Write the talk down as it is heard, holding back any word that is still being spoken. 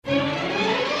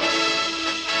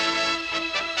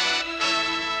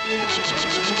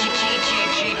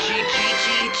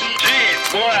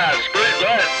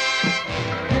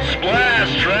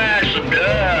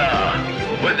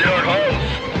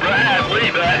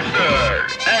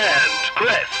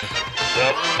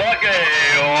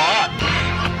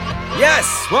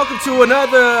Welcome to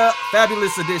another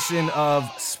fabulous edition of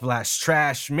Splash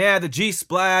Trash, man, the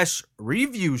G-Splash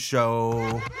review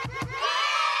show.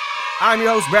 I'm your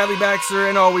host, Bradley Baxter,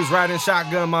 and always riding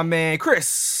shotgun, my man,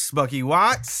 Chris Bucky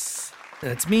Watts.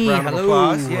 That's me. Round of Hello.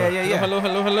 applause. Yeah. Hello.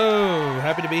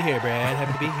 Happy to be here, Brad.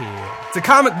 Happy to be here. It's a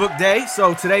comic book day,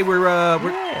 so today we're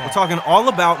talking all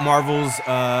about Marvel's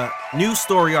new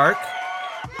story arc.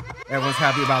 Everyone's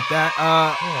happy about that.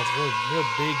 Yeah, it's real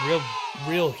big,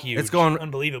 real huge. It's going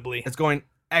unbelievably. It's going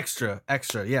extra,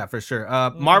 yeah, for sure.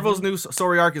 Marvel's new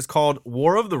story arc is called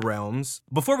War of the Realms.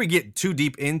 Before we get too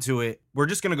deep into it, we're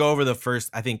just going to go over the first,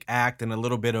 I think, act and a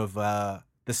little bit of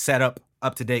the setup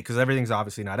up to date, because everything's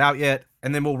obviously not out yet.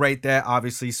 And then we'll rate that,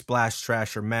 obviously, splash,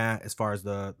 trash, or meh, as far as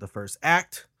the first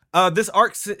act. This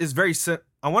arc is very,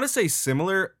 I want to say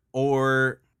similar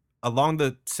or along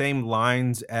the same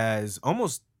lines as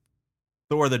almost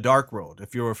Thor the Dark World.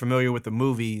 If you're familiar with the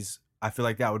movies, I feel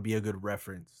like that would be a good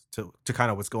reference to kind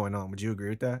of what's going on. Would you agree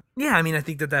with that? Yeah, I mean, I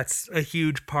think that's a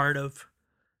huge part of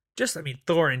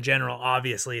Thor in general,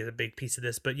 obviously, is a big piece of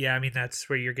this. But yeah, I mean, that's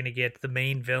where you're going to get the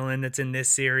main villain that's in this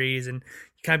series and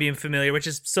kind of being familiar, which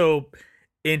is so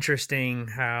interesting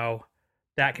how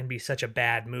that can be such a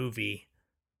bad movie,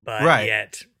 but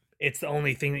yet it's the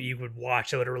only thing that you would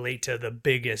watch that would relate to the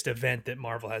biggest event that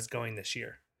Marvel has going this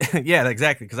year. Yeah,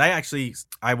 exactly. Because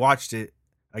I watched it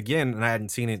again, and I hadn't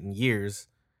seen it in years,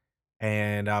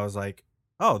 and I was like,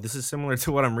 "Oh, this is similar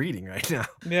to what I'm reading right now."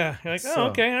 Yeah, you're like, "Oh,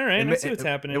 okay, all right, I see what's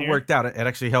happening." It worked out. It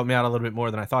actually helped me out a little bit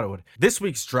more than I thought it would. This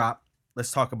week's drop.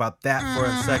 Let's talk about that for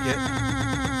a second.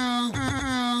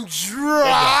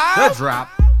 The drop.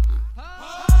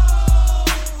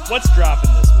 What's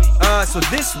dropping this week? So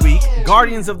this week,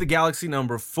 Guardians of the Galaxy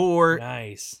 #4.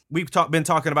 Nice. We've been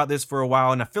talking about this for a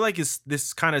while, and I feel like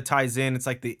this kind of ties in. It's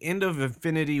like the end of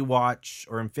Infinity Watch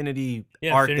or Infinity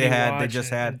arc they just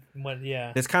had.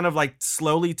 It's kind of like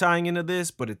slowly tying into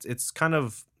this, but it's kind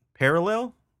of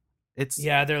parallel.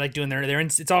 They're like doing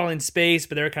it's all in space,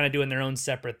 but they're kind of doing their own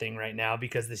separate thing right now,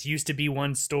 because this used to be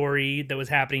one story that was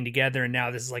happening together, and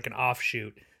now this is like an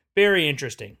offshoot. Very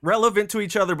interesting. Relevant to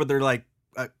each other, but they're like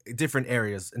different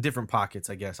areas and different pockets,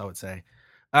 I guess I would say.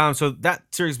 So that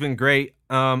series has been great.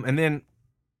 And then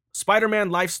Spider-Man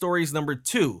Life Stories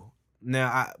 #2.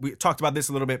 Now, we talked about this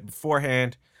a little bit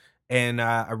beforehand, and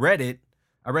I read it.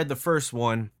 I read the first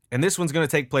one, and this one's going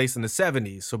to take place in the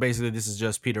 70s. So basically, this is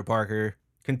just Peter Parker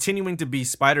continuing to be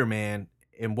Spider-Man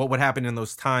and what would happen in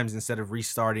those times instead of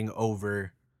restarting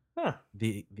over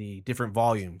the different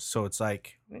volumes. So it's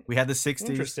like we had the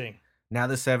 60s, now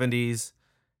the 70s,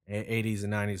 80s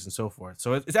and 90s and so forth.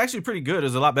 So it's actually pretty good. It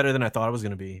was a lot better than I thought it was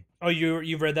going to be. Oh,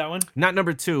 you've read that one? Not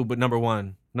 #2, but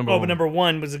 #1. But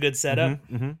 #1 was a good setup.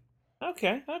 Mm-hmm.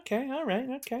 Okay, all right,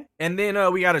 okay. And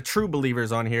then we got a True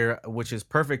Believers on here, which is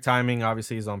perfect timing.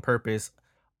 Obviously, is on purpose.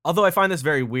 Although I find this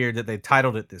very weird that they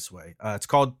titled it this way. It's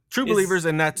called True Believers,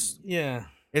 and that's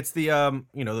it's the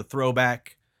the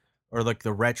throwback or like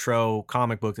the retro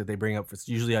comic book that they bring up. It's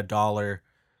usually $1.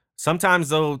 Sometimes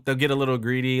they'll get a little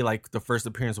greedy, like the first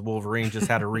appearance of Wolverine just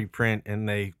had a reprint, and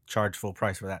they charge full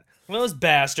price for that. Well, those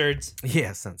bastards.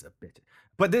 Yeah, sons of bitches.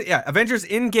 But Avengers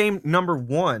Endgame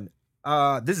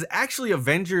 #1. This is actually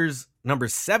Avengers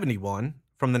 #71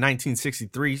 from the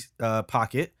 1963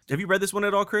 pocket. Have you read this one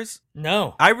at all, Chris?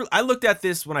 No. I looked at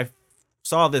this when I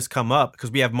saw this come up,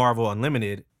 because we have Marvel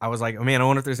Unlimited. I was like, oh man, I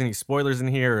wonder if there's any spoilers in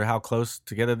here or how close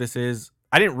together this is.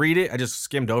 I didn't read it. I just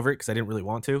skimmed over it because I didn't really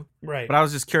want to. Right. But I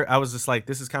was just curious. I was just like,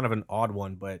 this is kind of an odd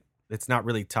one, but it's not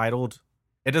really titled.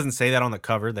 It doesn't say that on the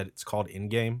cover that it's called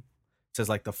Endgame. It says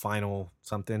like the final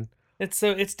something. It's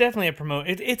definitely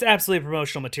it's absolutely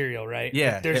promotional material, right?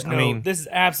 Yeah. Like, this is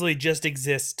absolutely just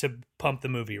exists to pump the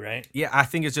movie, right? Yeah, I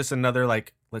think it's just another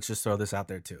like, let's just throw this out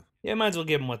there too. Yeah, might as well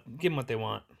give them what they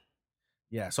want.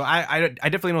 Yeah, so I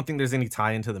definitely don't think there's any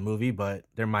tie into the movie, but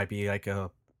there might be like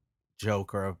a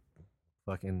joke or a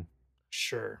fucking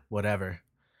whatever,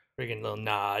 freaking little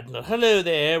nod, hello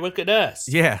there, look at us.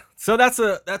 Yeah, so that's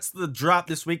the drop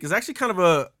this week. Is actually kind of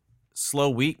a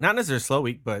slow week, not necessarily a slow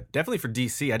week, but definitely for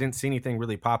DC. I didn't see anything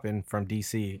really popping from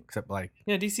DC except like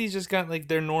DC's just got like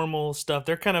their normal stuff.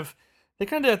 They're kind of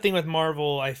a thing with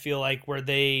Marvel, I feel like, where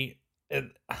they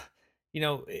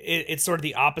it's sort of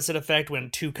the opposite effect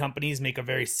when two companies make a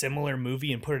very similar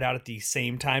movie and put it out at the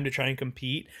same time to try and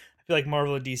compete. I feel like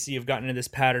Marvel and DC have gotten into this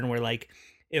pattern where, like,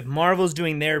 if Marvel's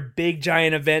doing their big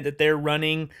giant event that they're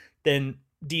running, then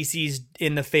DC's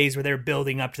in the phase where they're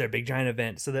building up to their big giant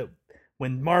event, so that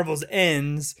when Marvel's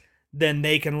ends, then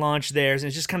they can launch theirs. And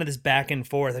it's just kind of this back and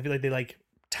forth. I feel like they like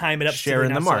time it up,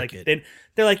 sharing the market. So, like,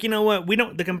 they're like, you know what? We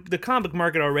don't. The comic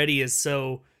market already is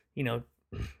so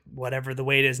whatever the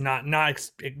weight is not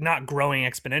growing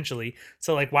exponentially.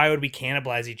 So like, why would we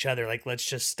cannibalize each other? Like, let's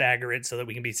just stagger it so that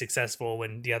we can be successful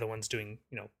when the other one's doing,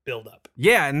 build up.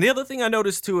 Yeah, and the other thing I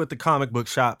noticed too at the comic book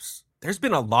shops, there's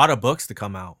been a lot of books to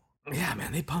come out. Yeah,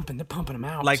 man, they're pumping them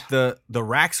out. Like the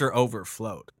racks are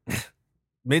overflowed.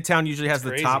 Midtown usually has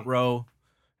the top row,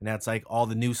 and that's like all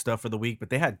the new stuff for the week. But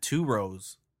they had 2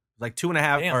 rows, like 2.5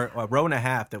 Damn. or a row and a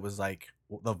half that was like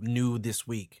the new this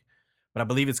week. But I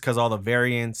believe it's because all the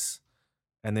variants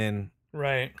and then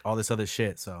right, all this other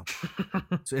shit. So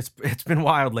it's been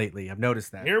wild lately. I've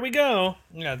noticed that. Here we go.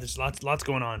 Yeah, there's lots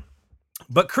going on.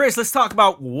 But Chris, let's talk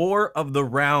about War of the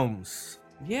Realms.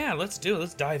 Yeah, let's do it.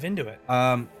 Let's dive into it.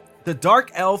 The Dark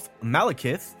Elf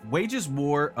Malekith wages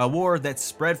a war that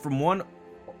spread from one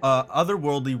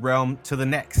otherworldly realm to the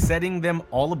next, setting them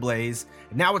all ablaze.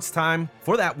 And now it's time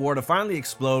for that war to finally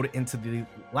explode into the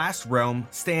last realm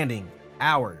standing,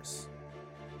 ours.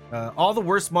 All the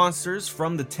worst monsters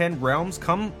from the 10 realms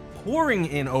come pouring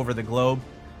in over the globe,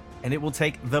 and it will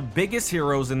take the biggest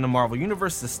heroes in the Marvel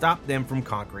Universe to stop them from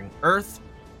conquering Earth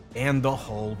and the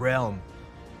whole realm.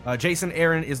 Jason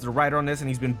Aaron is the writer on this, and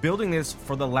he's been building this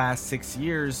for the last 6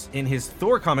 years in his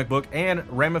Thor comic book, and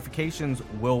ramifications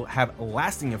will have a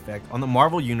lasting effect on the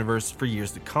Marvel Universe for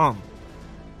years to come.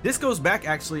 This goes back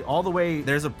actually all the way,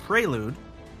 there's a prelude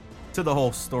to the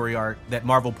whole story arc that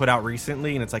Marvel put out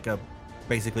recently, and it's like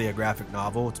basically a graphic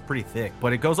novel. It's pretty thick,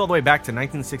 but it goes all the way back to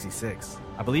 1966.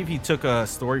 I believe he took a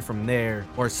story from there,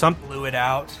 or something, Blew it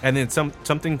out, and then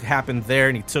something happened there,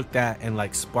 and he took that and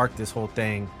like sparked this whole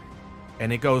thing.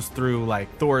 And it goes through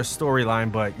like Thor's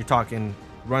storyline, but you're talking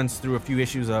runs through a few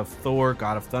issues of Thor,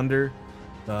 God of Thunder,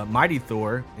 the Mighty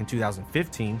Thor in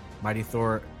 2015, Mighty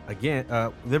Thor again.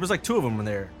 There was like 2 of them in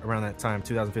there around that time,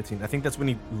 2015. I think that's when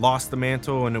he lost the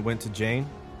mantle and it went to Jane.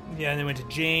 Yeah, and they went to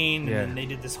Jane, Yeah. and then they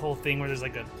did this whole thing where there's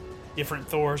like a different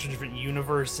Thors from different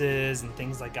universes, and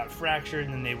things like got fractured,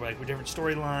 and then they were like with different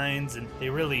storylines, and they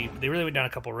really went down a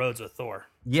couple roads with Thor.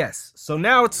 Yes. So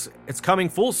now it's coming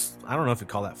full. I don't know if you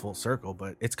call that full circle,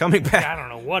 but it's coming back. I don't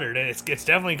know what it is. It's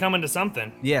definitely coming to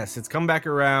something. Yes, it's come back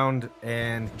around,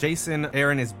 and Jason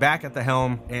Aaron is back at the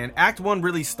helm. And Act 1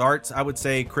 really starts, I would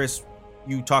say, Chris,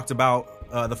 you talked about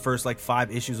the first like 5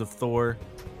 issues of Thor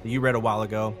that you read a while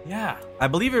ago. Yeah. I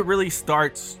believe it really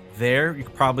starts there. You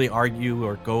could probably argue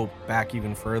or go back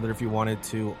even further if you wanted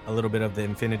to, a little bit of the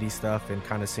Infinity stuff and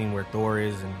kind of seeing where Thor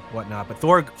is and whatnot. But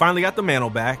Thor finally got the mantle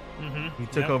back. Mm-hmm. He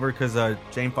took over because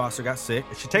Jane Foster got sick.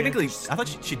 She technically, I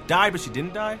thought she died, but she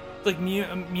didn't die. Like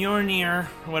Mjolnir,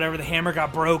 whatever, the hammer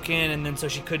got broken, and then so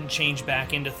she couldn't change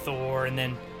back into Thor, and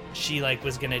then she like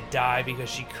was gonna die because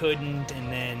she couldn't,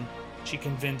 and then she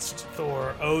convinced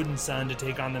Thor, Odin's son, to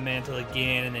take on the mantle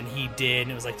again, and then he did,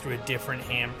 and it was like through a different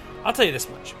hammer. I'll tell you this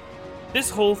much. This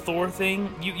whole Thor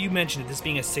thing, you mentioned it, this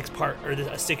being a 6-part or a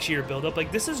 6-year buildup. Like,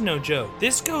 this is no joke.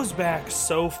 This goes back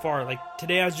so far. Like,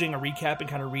 today I was doing a recap and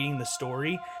kind of reading the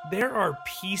story. There are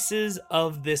pieces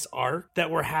of this arc that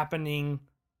were happening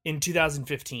in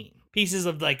 2015. Pieces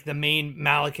of, like, the main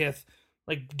Malekith,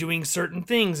 like, doing certain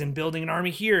things and building an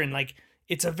army here, and, like,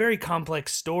 it's a very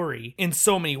complex story in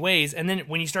so many ways. And then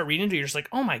when you start reading into it, you're just like,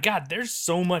 oh my God, there's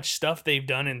so much stuff they've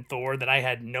done in Thor that I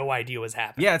had no idea was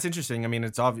happening. Yeah, it's interesting. I mean,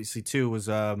 it's obviously too was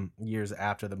years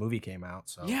after the movie came out.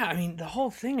 So yeah, I mean, the whole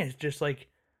thing is just like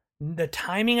the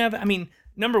timing of it. I mean,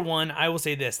 number one, I will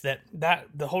say this, that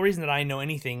the whole reason that I know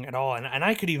anything at all, and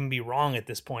I could even be wrong at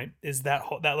this point, is that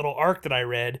little arc that I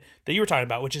read that you were talking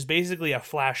about, which is basically a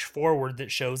flash forward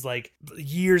that shows like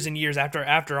years and years after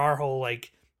our whole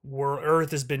like where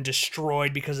Earth has been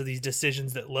destroyed because of these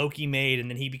decisions that Loki made, and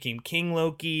then he became King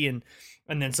Loki, and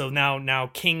then so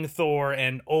now King Thor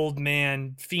and Old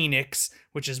Man Phoenix,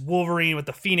 which is Wolverine with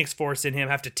the Phoenix Force in him,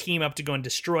 have to team up to go and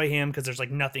destroy him because there's like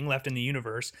nothing left in the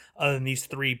universe other than these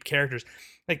 3 characters.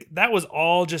 Like, that was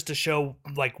all just to show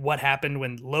like what happened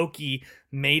when Loki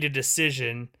made a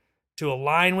decision to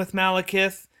align with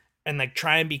Malekith and like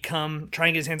try and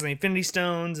get his hands on the Infinity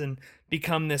Stones and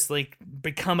become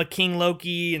a King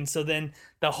Loki. And so then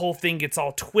the whole thing gets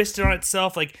all twisted on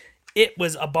itself. Like, it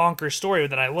was a bonkers story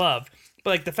that I loved.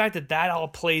 But like the fact that all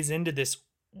plays into this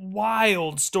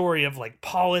wild story of like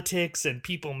politics and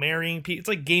people marrying people. It's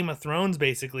like Game of Thrones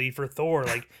basically for Thor,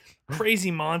 like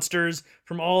crazy monsters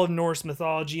from all of Norse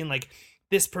mythology, and like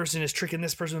this person is tricking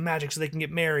this person with magic so they can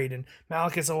get married, and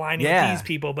Malekith's aligning with these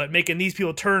people but making these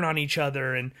people turn on each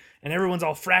other, and everyone's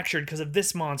all fractured because of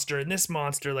this monster and this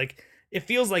monster. Like, it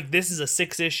feels like this is a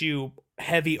 6-issue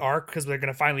heavy arc because they're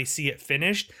going to finally see it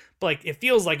finished. But like, it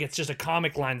feels like it's just a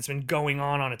comic line that's been going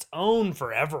on its own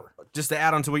forever. Just to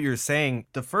add on to what you were saying,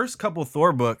 the first couple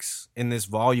Thor books in this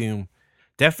volume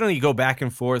definitely go back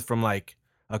and forth from like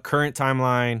a current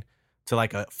timeline to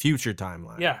like a future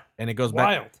timeline. Yeah. And it goes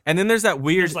back. Wild. And then there's that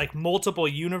weird. There's like multiple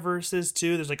universes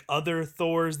too. There's like other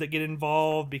Thors that get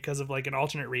involved because of like an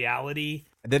alternate reality.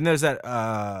 Then there's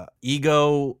that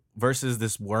ego versus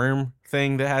this worm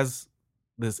thing that has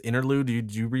this interlude.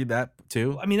 Did you read that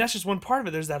too? I mean, that's just one part of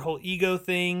it. There's that whole ego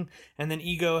thing, and then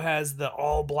ego has the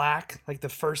all black, like the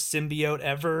first symbiote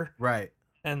ever, Right.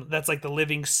 and that's like the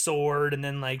living sword. And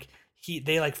then like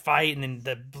they like fight, and then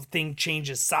the thing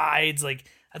changes sides. Like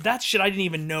that shit I didn't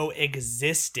even know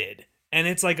existed. And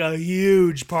it's like a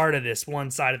huge part of this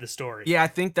one side of the story. Yeah, I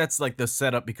think that's like the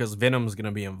setup because Venom's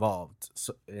gonna be involved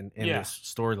in Yeah. this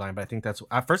storyline. But I think that's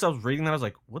at first I was reading that I was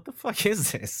like, what the fuck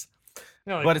is this?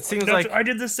 No, like, But it seems that's- like I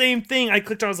did the same thing. I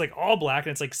clicked on, I was like all black,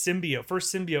 and it's like symbiote.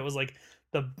 First symbiote was like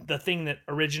the thing that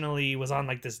originally was on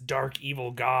like this dark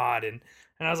evil god, and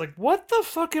I was like, what the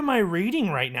fuck am I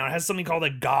reading right now? It has something called a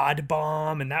god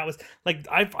bomb, and that was like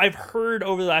I've heard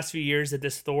over the last few years that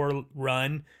this Thor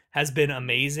run has been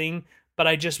amazing, but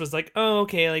I just was like, oh,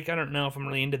 okay, like I don't know if I'm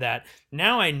really into that.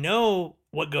 Now I know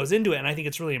what goes into it, and I think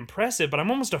it's really impressive, but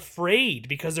I'm almost afraid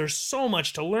because there's so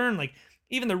much to learn. Like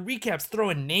even the recaps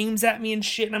throwing names at me and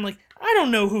shit, and I'm like, I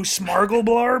don't know who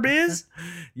Smarglebarb is.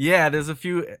 yeah, there's a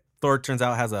few. Thor turns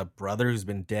out has a brother who's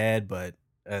been dead, but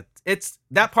it's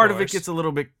that part of it course. gets a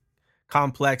little bit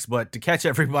complex. But to catch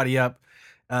everybody up,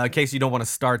 in case you don't want to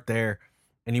start there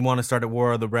and you want to start at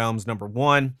War of the Realms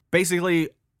 #1, basically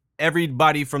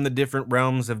everybody from the different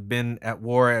realms have been at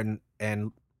war, and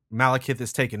Malekith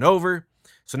has taken over.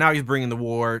 So now he's bringing the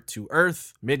war to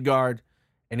Earth, Midgard,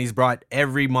 and he's brought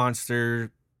every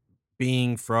monster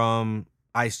being from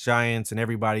ice giants and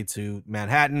everybody to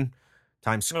Manhattan,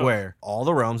 Times Square. All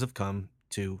the realms have come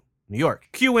to New York.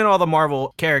 Cue in all the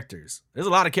Marvel characters. There's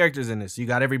a lot of characters in this. You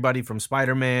got everybody from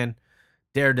Spider-Man,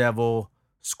 Daredevil,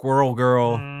 Squirrel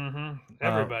Girl,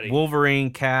 Everybody.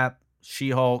 Wolverine, Cap,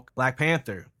 She-Hulk, Black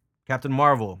Panther, Captain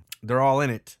Marvel. They're all in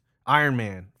it. Iron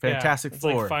Man, Fantastic it's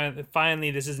Four. Like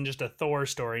finally, this isn't just a Thor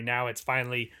story. Now it's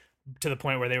finally to the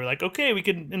point where they were like, okay, we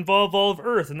can involve all of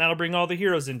Earth, and that'll bring all the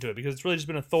heroes into it, because it's really just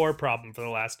been a Thor problem for the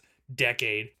last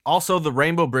decade. Also, the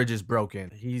Rainbow Bridge is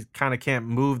broken. He kind of can't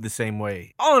move the same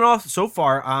way. All in all, so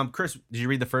far, Chris, did you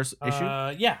read the first issue?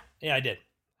 Yeah, I did.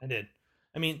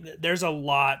 I mean, there's a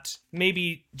lot.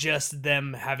 Maybe just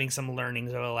them having some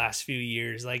learnings over the last few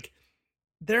years. Like,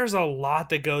 there's a lot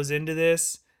that goes into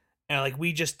this, and like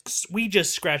we just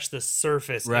scratched the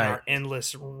surface in our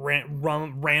endless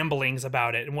ramblings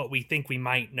about it and what we think we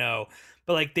might know.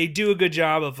 But like, they do a good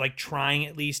job of like trying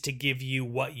at least to give you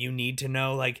what you need to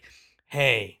know. Like,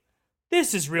 hey,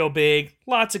 this is real big,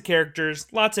 lots of characters,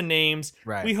 lots of names.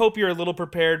 Right. We hope you're a little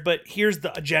prepared, but here's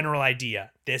the general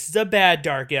idea. This is a bad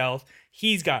dark elf.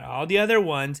 He's got all the other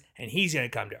ones, and he's going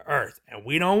to come to Earth, and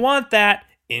we don't want that.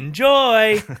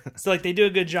 Enjoy. So like, they do a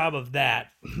good job of that,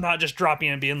 not just dropping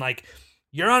in and being like,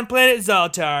 you're on planet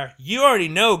Zaltar, you already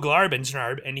know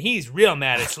Glarbensnarb, and he's real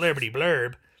mad at Celebrity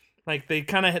Blurb. Like, they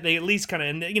at least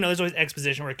and you know, there's always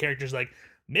exposition where characters like,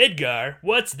 Midgar,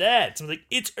 what's that? Someone's like,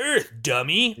 it's Earth,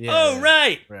 dummy. Yeah, oh,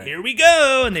 right, here we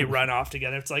go. And they run off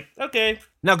together. It's like, okay.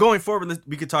 Now, going forward,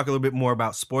 we could talk a little bit more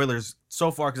about spoilers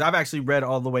so far, because I've actually read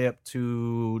all the way up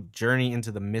to Journey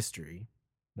into the Mystery,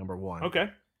 #1. Okay.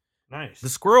 Nice. The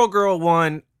Squirrel Girl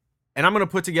one, and I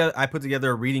put together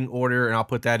a reading order, and I'll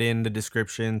put that in the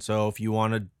description. So if you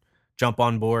want to jump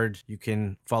on board, you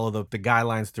can follow the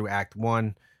guidelines through Act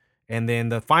 1. And then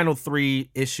the final 3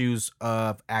 issues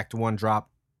of Act 1 drop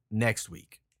next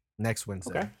week, next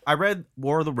Wednesday. Okay. I read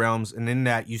War of the Realms, and in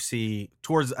that you see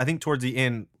towards the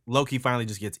end, Loki finally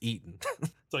just gets eaten.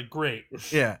 It's like, great.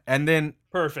 Yeah. And then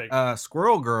Perfect.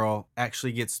 Squirrel Girl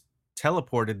actually gets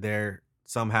teleported there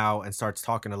somehow and starts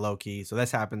talking to Loki. So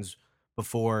this happens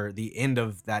before the end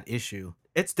of that issue.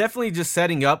 It's definitely just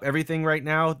setting up everything right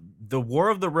now. The War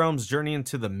of the Realms Journey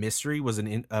into the Mystery was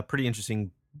a pretty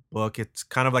interesting book. It's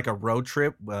kind of like a road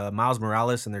trip, Miles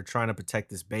Morales, and they're trying to protect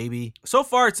this baby. So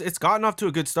far, it's gotten off to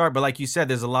a good start, but like you said,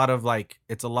 there's a lot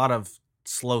of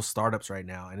slow startups right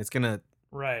now, and it's gonna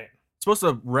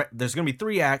there's gonna be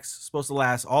 3 acts supposed to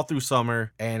last all through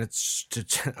summer, and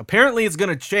apparently it's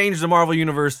gonna change the Marvel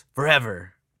universe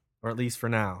forever, or at least for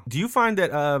now. Do you find that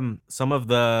some of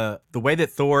the way that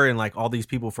Thor and like all these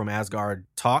people from Asgard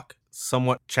talk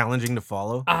somewhat challenging to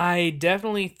follow? I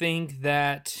definitely think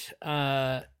that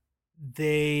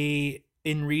they,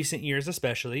 in recent years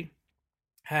especially,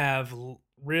 have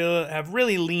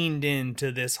really leaned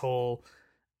into this whole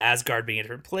Asgard being a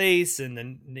different place, and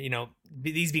then, you know,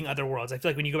 these being other worlds. I feel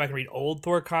like when you go back and read old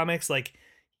Thor comics, like,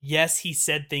 yes, he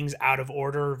said things out of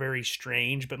order, very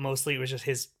strange, but mostly it was just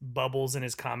his bubbles in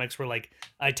his comics were like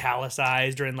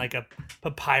italicized or in like a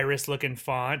papyrus looking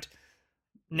font.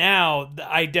 Now,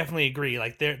 I definitely agree.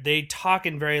 Like they talk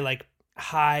in very like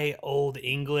high old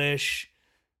English,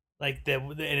 like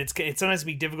and it's sometimes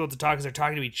be difficult to talk because they're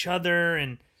talking to each other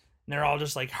and they're all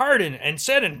just like harden and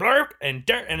said and blurp and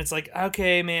dirt, and it's like,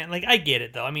 okay, man, like I get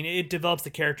it though. I mean, it develops the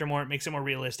character more, it makes it more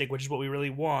realistic, which is what we really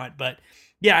want. But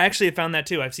yeah, I actually have found that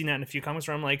too. I've seen that in a few comics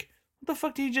where I'm like, what the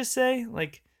fuck did you just say?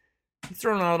 Like, you're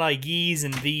throwing out like ye's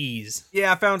and these.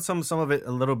 Yeah, I found some of it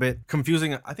a little bit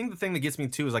confusing. I think the thing that gets me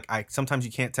too is like I sometimes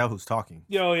you can't tell who's talking.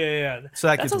 Oh yeah. So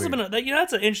that That's gets also weird. been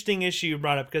that's an interesting issue you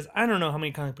brought up because I don't know how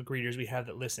many comic book readers we have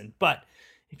that listen, but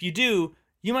if you do,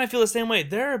 you might feel the same way.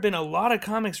 There have been a lot of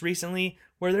comics recently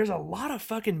where there's a lot of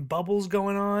fucking bubbles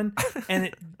going on,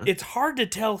 and it's hard to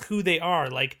tell who they are.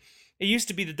 Like, it used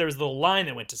to be that there was a little line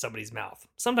that went to somebody's mouth.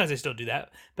 Sometimes they still do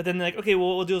that, but then they're like, okay, well,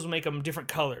 what we'll do is we'll make them different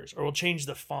colors, or we'll change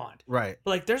the font. Right.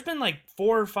 But like, there's been like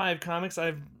 4 or 5 comics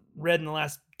I've read in the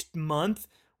last month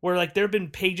where like there have been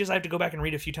pages I have to go back and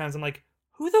read a few times. I'm like,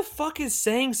 who the fuck is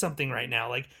saying something right now?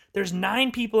 Like, there's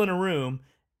 9 people in a room.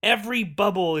 Every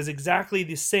bubble is exactly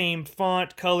the same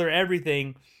font, color,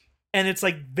 everything, and it's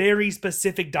like very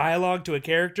specific dialogue to a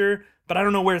character, but I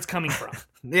don't know where it's coming from.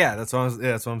 Yeah, that's what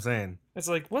I'm saying. It's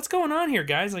like, what's going on here,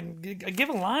 guys? Like, give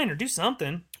a line or do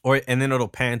something. Or and then it'll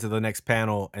pan to the next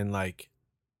panel and like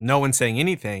no one's saying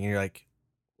anything, and you're like,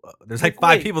 there's like 5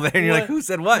 wait, people there, and you're like, who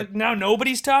said what? Like, now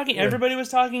nobody's talking. Yeah. Everybody was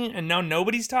talking, and now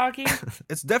nobody's talking.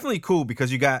 It's definitely cool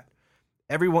because you got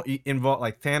everyone involved.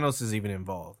 Like Thanos is even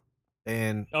involved,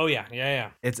 and Oh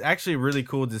yeah. it's actually really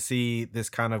cool to see this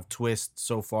kind of twist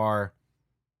so far,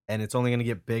 and it's only going to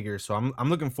get bigger. So I'm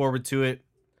looking forward to it.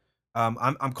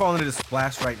 I'm calling it a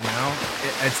splash right now.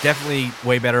 It's definitely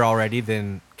way better already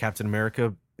than Captain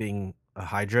America being a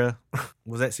Hydra.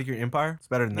 Was that Secret Empire? It's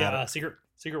better than that. Yeah,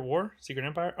 Secret War, Secret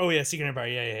Empire. Oh yeah, Secret Empire.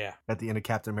 Yeah. At the end of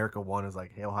Captain America 1 is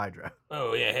like, Hail Hydra.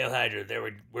 Oh yeah, Hail Hydra. There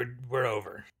we're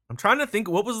over. I'm trying to think,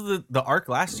 what was the arc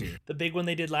last year? The big one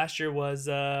they did last year was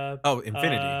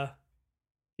Infinity.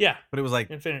 Yeah, But it was like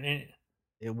Infinity.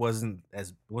 it wasn't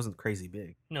crazy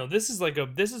big. No, this is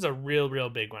a real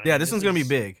big one. Yeah, this one's gonna be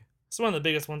big. It's one of the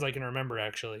biggest ones I can remember,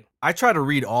 actually. I try to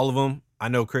read all of them. I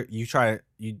know you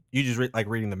just like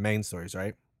reading the main stories,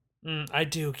 right? I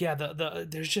do. Yeah,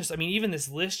 there's just, I mean, even this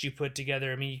list you put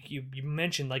together, I mean, you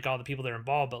mentioned like all the people that are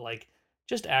involved, but like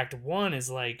just Act 1 is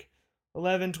like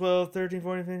 11, 12, 13,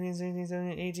 14, 15, 16,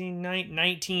 17, 18,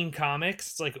 19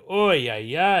 comics. It's like, oh yeah.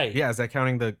 Yeah, is that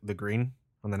counting the green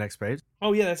on the next page?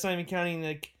 Oh yeah, that's not even counting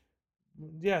like,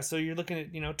 yeah, so you're looking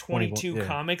at 22 yeah.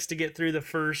 comics to get through the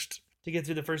first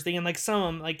thing, and like some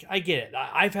of them, like I get it.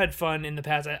 I've had fun in the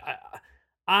past.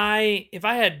 I if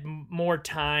I had more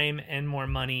time and more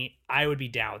money, I would be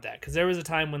down with that, because there was a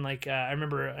time when like I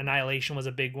remember Annihilation was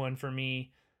a big one for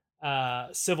me.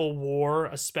 Civil War,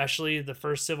 especially the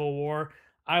first Civil War,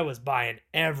 I was buying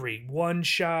every one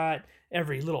shot,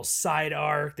 every little side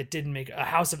arc that didn't make a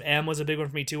House of M was a big one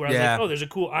for me too, where I was like, oh, there's a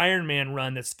cool Iron Man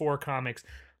run that's 4 comics.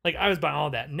 Like, I was buying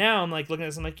all that. Now I'm like looking at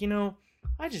this, I'm like,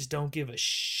 I just don't give a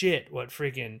shit what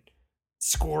freaking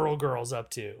Squirrel Girl's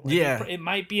up to. Like, yeah, it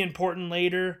might be important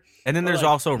later. And then there's like,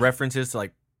 also references to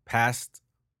like past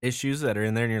issues that are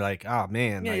in there, and you're like, oh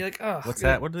man, yeah, like, you're like, oh, what's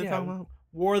that? What are they talking about?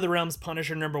 War of the Realms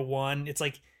Punisher #1.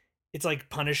 It's like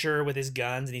Punisher with his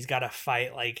guns, and he's got to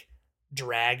fight like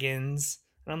dragons.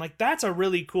 And I'm like, that's a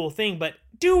really cool thing, but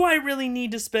do I really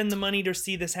need to spend the money to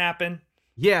see this happen?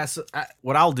 Yeah, so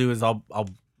what I'll do is I'll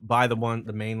buy the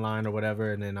main line or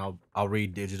whatever, and then I'll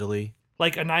read digitally.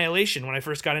 Like Annihilation, when I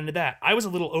first got into that, I was a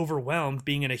little overwhelmed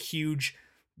being in a huge,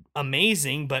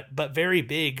 amazing but very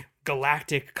big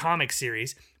galactic comic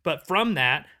series. But from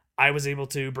that, I was able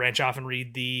to branch off and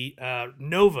read the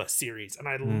Nova series,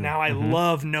 and now I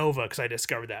love Nova because I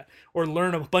discovered that, or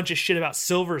learn a bunch of shit about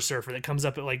Silver Surfer that comes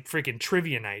up at like freaking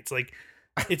trivia nights. Like,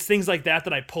 it's things like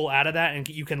that I pull out of that, and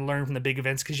you can learn from the big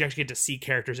events because you actually get to see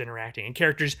characters interacting, and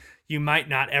characters you might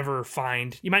not ever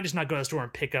find. You might just not go to the store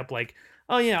and pick up like,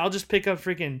 oh yeah, I'll just pick up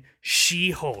freaking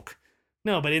She-Hulk.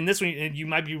 No, but in this one, you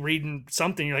might be reading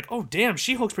something, you're like, oh damn,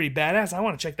 She-Hulk's pretty badass, I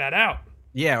want to check that out.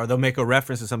 Yeah, or they'll make a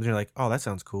reference to something, you're like, oh, that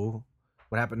sounds cool.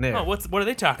 What happened there? Oh, what are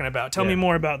they talking about? Tell me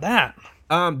more about that.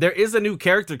 There is a new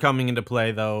character coming into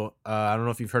play, though. I don't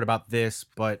know if you've heard about this,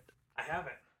 but I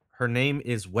haven't. Her name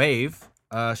is Wave.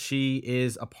 She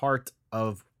is a part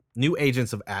of New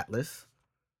Agents of Atlas.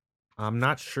 I'm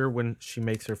not sure when she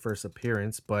makes her first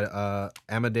appearance, but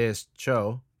Amadeus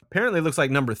Cho. Apparently, it looks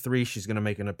like #3. She's gonna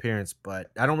make an appearance, but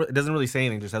it doesn't really say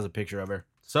anything. Just has a picture of her.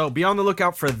 So be on the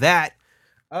lookout for that.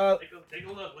 Take a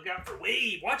look. Look out for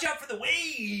Wave. Watch out for the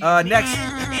Wave.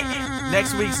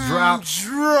 Next week's drop,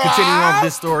 continuing on with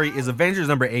this story, is Avengers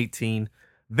number 18,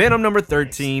 Venom number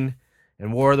 13,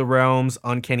 and War of the Realms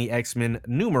Uncanny X-Men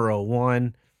numero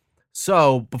 1.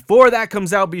 So before that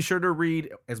comes out, be sure to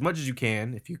read as much as you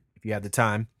can if you have the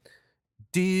time.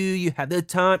 Do you have the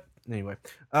time? Anyway,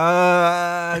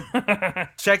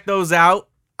 check those out.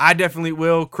 I definitely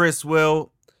will. Chris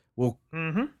will. We'll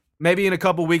maybe in a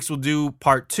couple weeks we'll do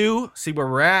part 2, see where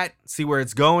we're at, see where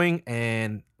it's going,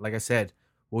 and like I said,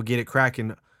 we'll get it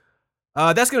cracking.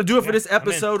 That's gonna do it for this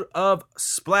episode of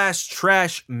Splash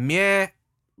Trash Meh.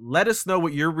 Let us know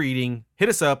what you're reading. Hit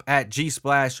us up at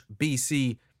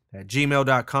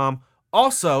gsplashbc@gmail.com.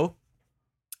 Also,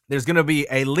 there's gonna be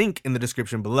a link in the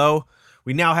description below.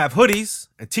 We now have hoodies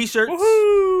and t-shirts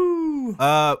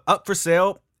up for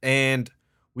sale, and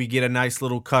we get a nice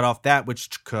little cut off that,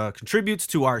 which contributes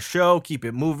to our show, keep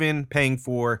it moving, paying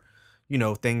for,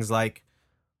 things like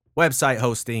website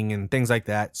hosting and things like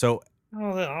that. So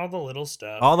all the little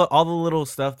stuff, all the little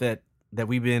stuff that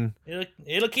we've been.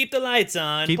 It'll keep the lights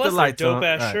on. Keep Plus the lights dope on.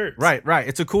 ass shirts. Right.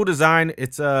 It's a cool design.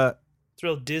 It's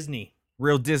real Disney.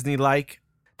 Real Disney-like.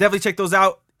 Definitely check those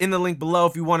out in the link below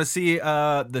if you want to see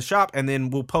the shop, and then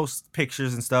we'll post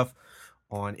pictures and stuff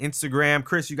on Instagram.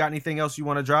 Chris, you got anything else you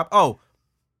want to drop? Oh,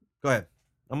 go ahead.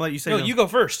 I'm gonna let you say. No, you go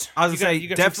first. I was gonna say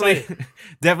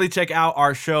definitely check out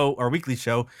our show, our weekly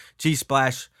show, G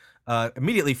Splash,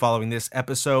 immediately following this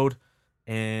episode.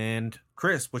 And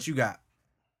Chris, what you got?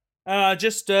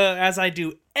 Just as I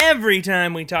do every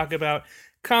time we talk about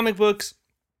comic books,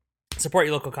 support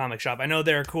your local comic shop. I know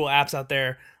there are cool apps out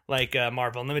there like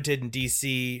Marvel Unlimited and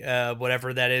DC,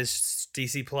 whatever that is,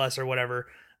 DC Plus or whatever,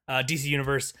 DC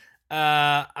Universe,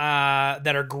 that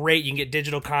are great. You can get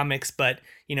digital comics, but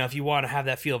if you want to have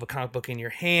that feel of a comic book in your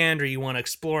hand, or you want to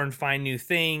explore and find new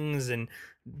things and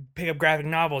pick up graphic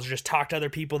novels, or just talk to other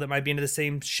people that might be into the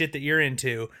same shit that you're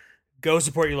into, go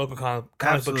support your local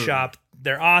comic book shop.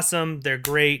 They're awesome. They're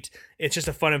great. It's just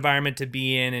a fun environment to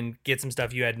be in and get some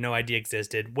stuff you had no idea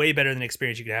existed. Way better than the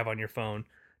experience you could have on your phone.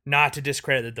 Not to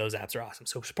discredit that those apps are awesome.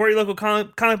 So support your local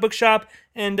comic book shop,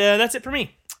 and that's it for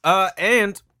me.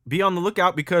 And be on the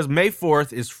lookout because May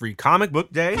 4th is Free Comic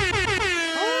Book Day.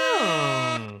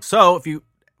 Oh. So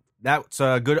that's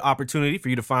a good opportunity for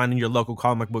you to find in your local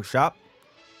comic book shop.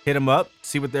 Hit them up,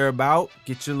 see what they're about,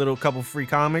 get your little couple free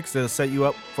comics. They'll set you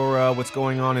up for what's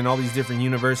going on in all these different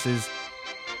universes,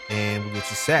 and we'll get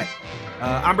you set.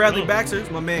 I'm Bradley Baxter. It's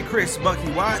my man Chris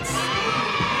Bucky Watts. We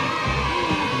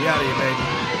out of here,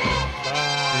 baby.